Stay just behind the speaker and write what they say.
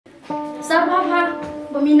Sabha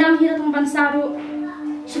peminang hira tong bansaru.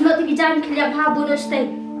 Simot tigijan kliap ha bonus teh.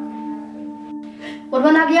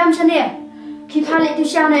 Warna giam sene. Kifal itu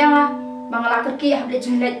siapa yang mangala kerki hable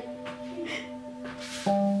jumlet.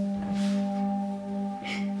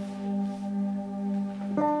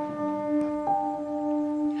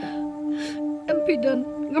 Empidan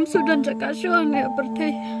ngam sudan jaka syong ne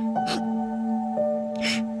berteh.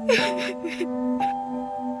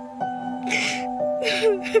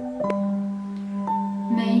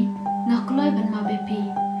 May ngakloi ban ma bepi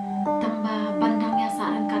tamba bandang ya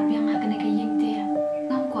sarang kat biang ngakene ke ying dia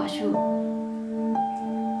ngam kwa shu.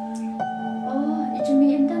 Oh,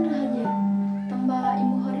 ijumi intan rahaja. Tamba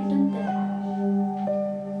imu hari tante.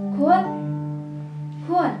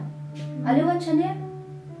 Kuan. Aliwan chane.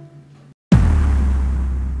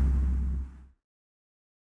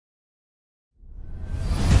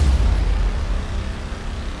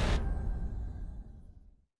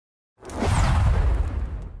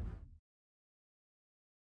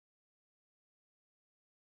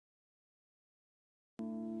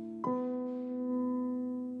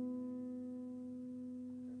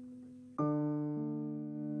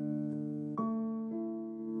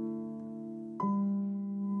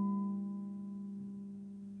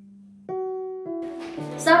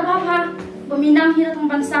 Sabha peminang hira tong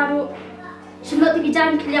bansaru. Simot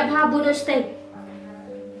tigijan kliap ha bonus teh.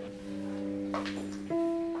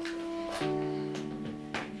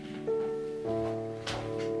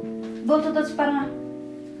 Boto tot sepana.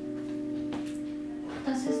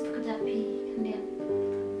 Tasis kejapi dia.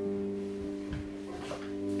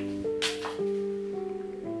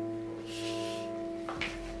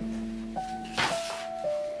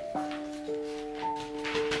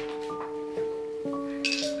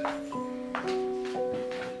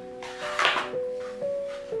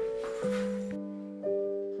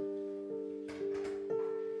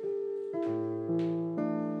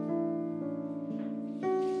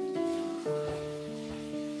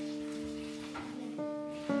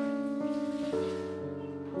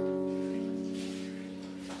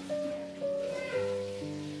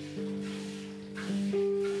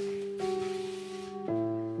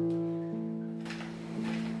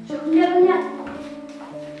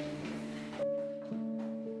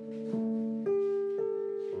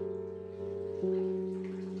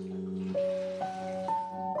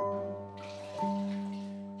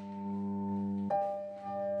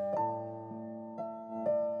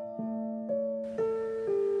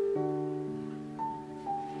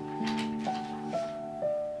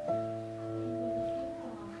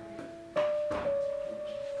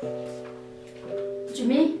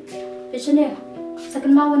 Jumi, pesene.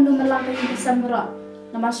 Sakan mawan lu melangkai di Desember.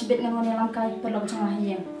 Nama sibet ngangon langkai perlu cengah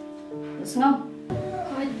yang. Sengau.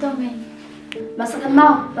 Koi to me. Masakan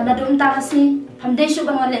mau pada dum tarasi. Hamdai syuk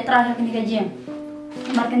ngangon letra kini kajian.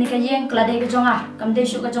 Kamar kini kajian keladai ke jongah. Kamdai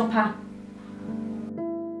syuk ke jong pa.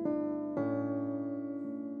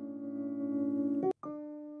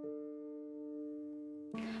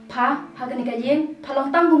 Pa kini kajian. Palong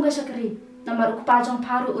tanggung ke syakri. Nama ruk pa jong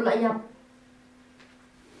paru ulayap.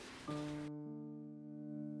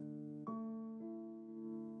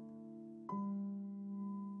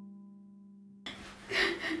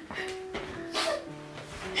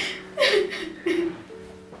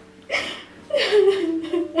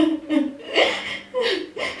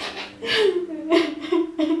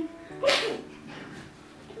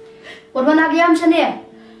 Warna giam sene.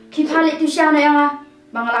 Kifal itu siapa yang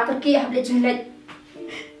mangala kerki hable jumlet.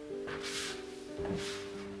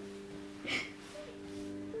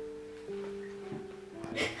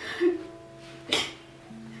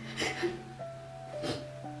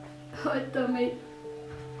 Oh, to me.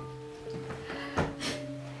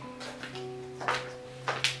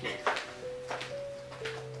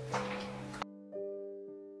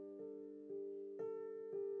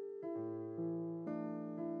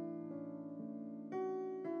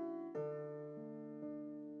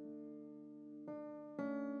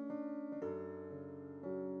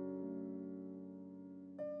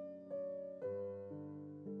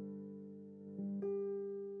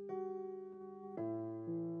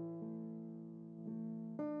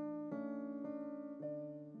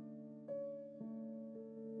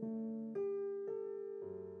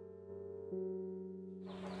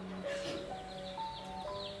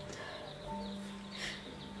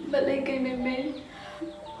 Balik kay meme,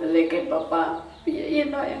 balik kay papa,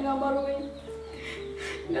 piyain na yang ngamarui.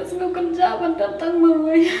 Ngas nga kanjaban datang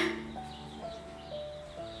marui.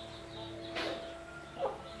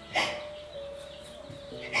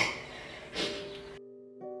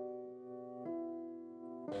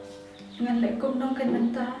 Ngan lek kum nong kan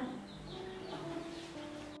menta.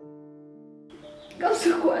 Kau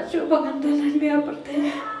suka coba ngandalan dia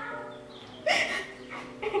pertanya.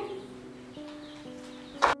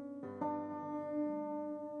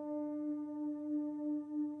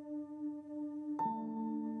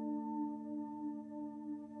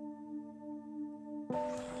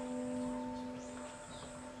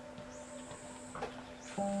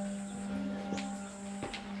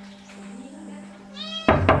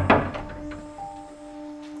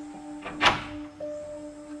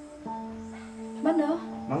 Mana?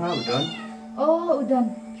 Mga udon? Oh, udan.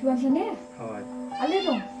 Kiwan sana. Hoi. Ale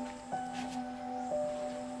dong.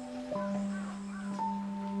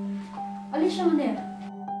 Ale siya mana?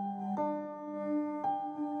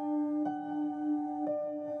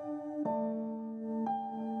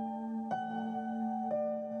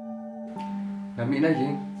 Nami lagi,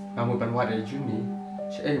 kamu panwat dari Juni.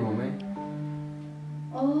 Siapa mau main?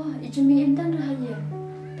 Oh, ijumi intan rahaya.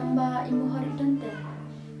 Tambah imu hari dan teh.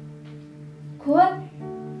 Kuan?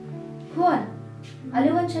 Kuan?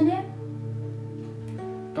 Ale wan sana?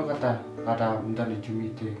 Kau kata ada bentar di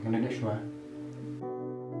Juni tu, kena dia shua.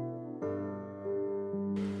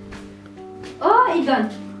 Oh, Igan.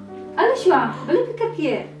 Ale shua, balik ke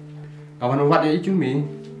kia. Kawan wat dari Juni?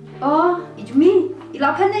 Oh, ijumi.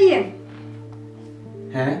 Ilapan na ye.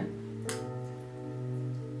 Heh?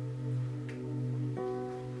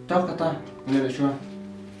 Kau kata kena dia shua.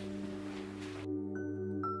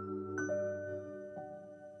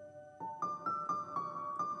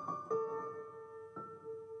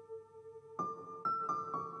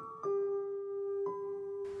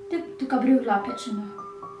 Dip tu kabru lapet sana.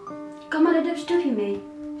 Kamar ada stuff me.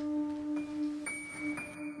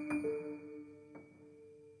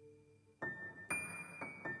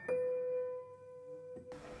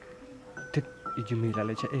 Tip ijumi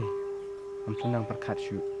lale cak am senang perkat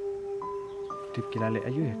syu. Tip kilale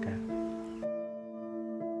ayu ya ka.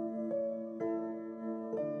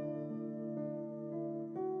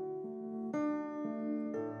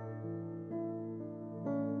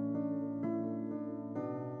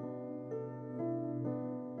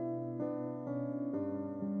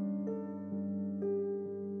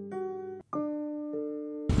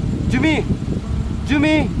 Jumi!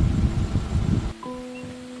 Jumi!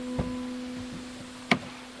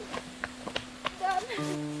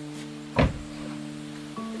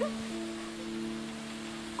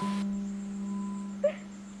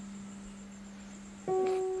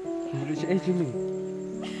 Boleh cakap Jumi?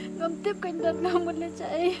 Ngamtip kan dan namun le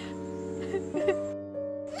cai.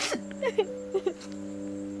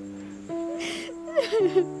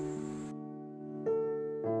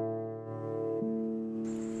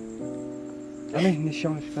 Aneh, ni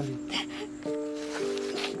syong sekali.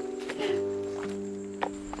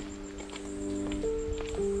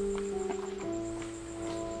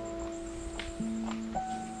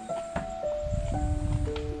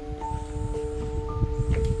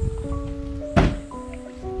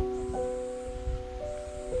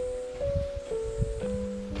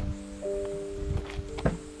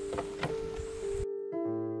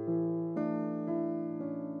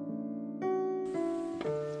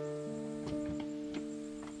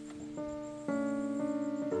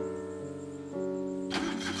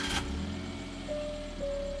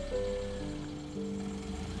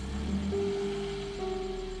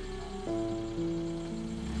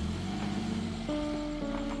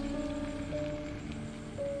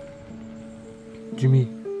 Jimmy,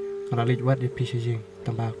 kalau lihat buat dia pisah je,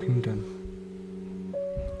 tambah pinggan.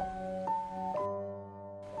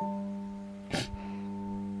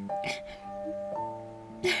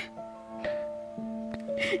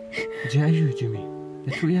 Jaya Jimmy,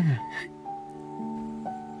 dah tu yang ah.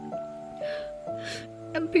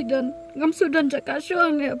 MP dan ngam sudan jaka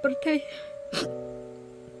syuang ya pertai.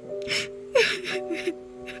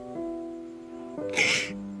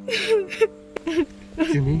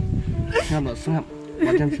 Jimmy, sengap nak sengap.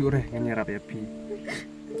 Macam syureh dengan nyerap ya pi.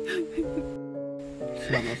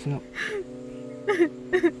 Sengap nak sengap.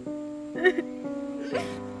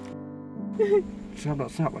 Sengap nak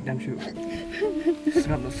sengap macam syur.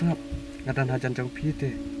 Sengap nak sengap. Ngadan hajan jauh pi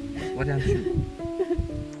teh. Macam syur.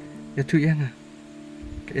 Ya tu yang ah.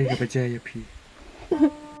 Ke baca ya pi.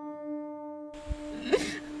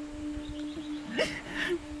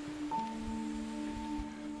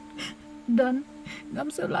 Dan ngam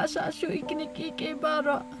sula sa syu ikini kike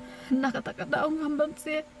baro nakata-kata ong hamban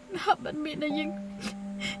se haban mi na ying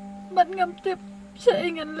ban ngam tip sa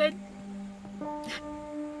ingan let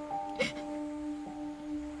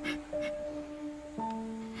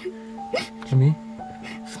Jimmy,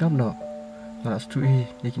 sengap nak. Ngalah setui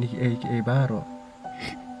ikini ke baro.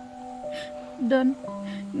 dan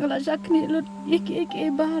ngala sakni lut iki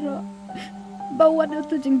baro Bawa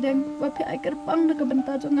itu jengdeng, bapi ai kerpang nak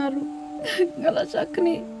bentar jongaru. Ngala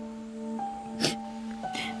sakni.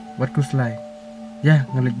 Wat kuslai. Ya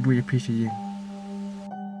ngalik bu ya pisi yang.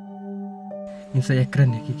 Ini saya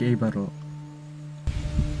keren ya kiki baro.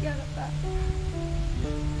 Ya kata.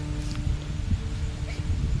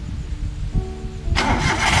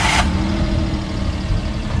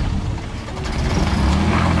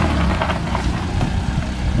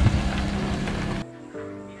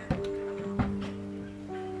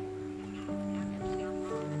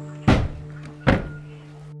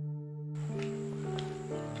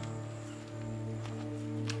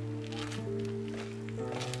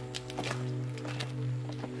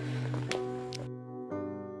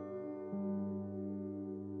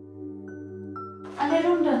 Ale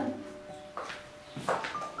ronda.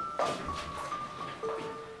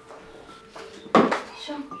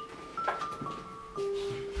 Syam.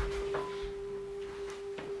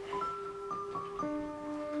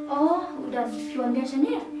 Oh, udah Fiwan biasa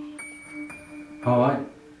ni ya?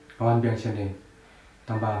 Kawan biasa ni.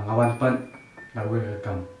 Tambah ngawan pen lagu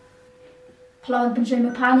rekam. Pelawan pensyai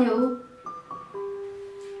mepani ya.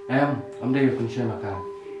 Am dia pun saya makan.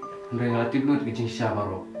 Am dia ngalatih lut ke jingsia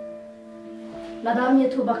baro. Ladam ya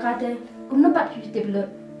tu bakate, nampak kita belum.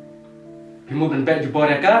 Pimu ben bet jubor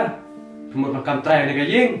ya kan? Pimu makam try ni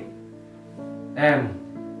gaying.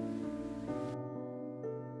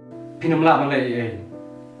 Pinam lak malai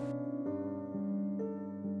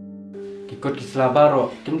Kikot kislah baro,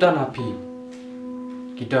 kim dan api.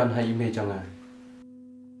 Kidan hai ime jangan.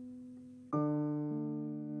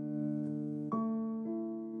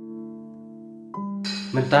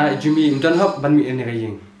 Mentah jumi dan hop ban mi ni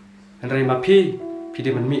gaying. Andai mapi, pide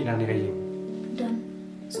man mi na ni gaying. Dan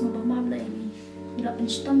semua bama bela ini, bila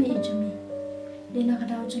pencipta mi ijumi, dia nak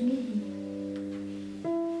ada ujung ini.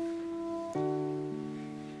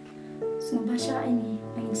 Semua bahasa ini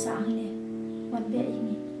pengen saang le, wan be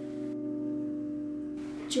ini.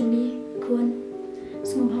 Jumi kun,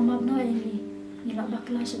 semua bama bela ini, nilak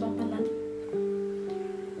bakla sebab palat.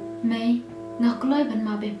 May ngakuloy ban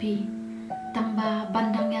ma bepi, tamba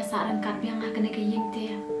bandangnya saran kat biang nak kena kaying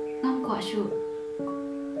dia. Ngam ko asu.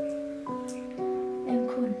 Em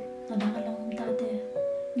kun, ladang alang tate,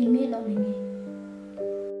 ngimi lau lingi.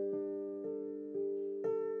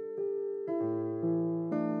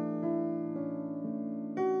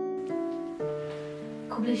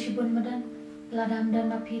 Ko boleh shibun madan, ladam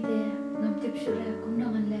dan mapi dia ngam tip syurya kum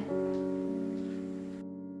nangan le.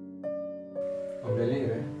 Am dia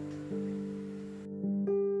le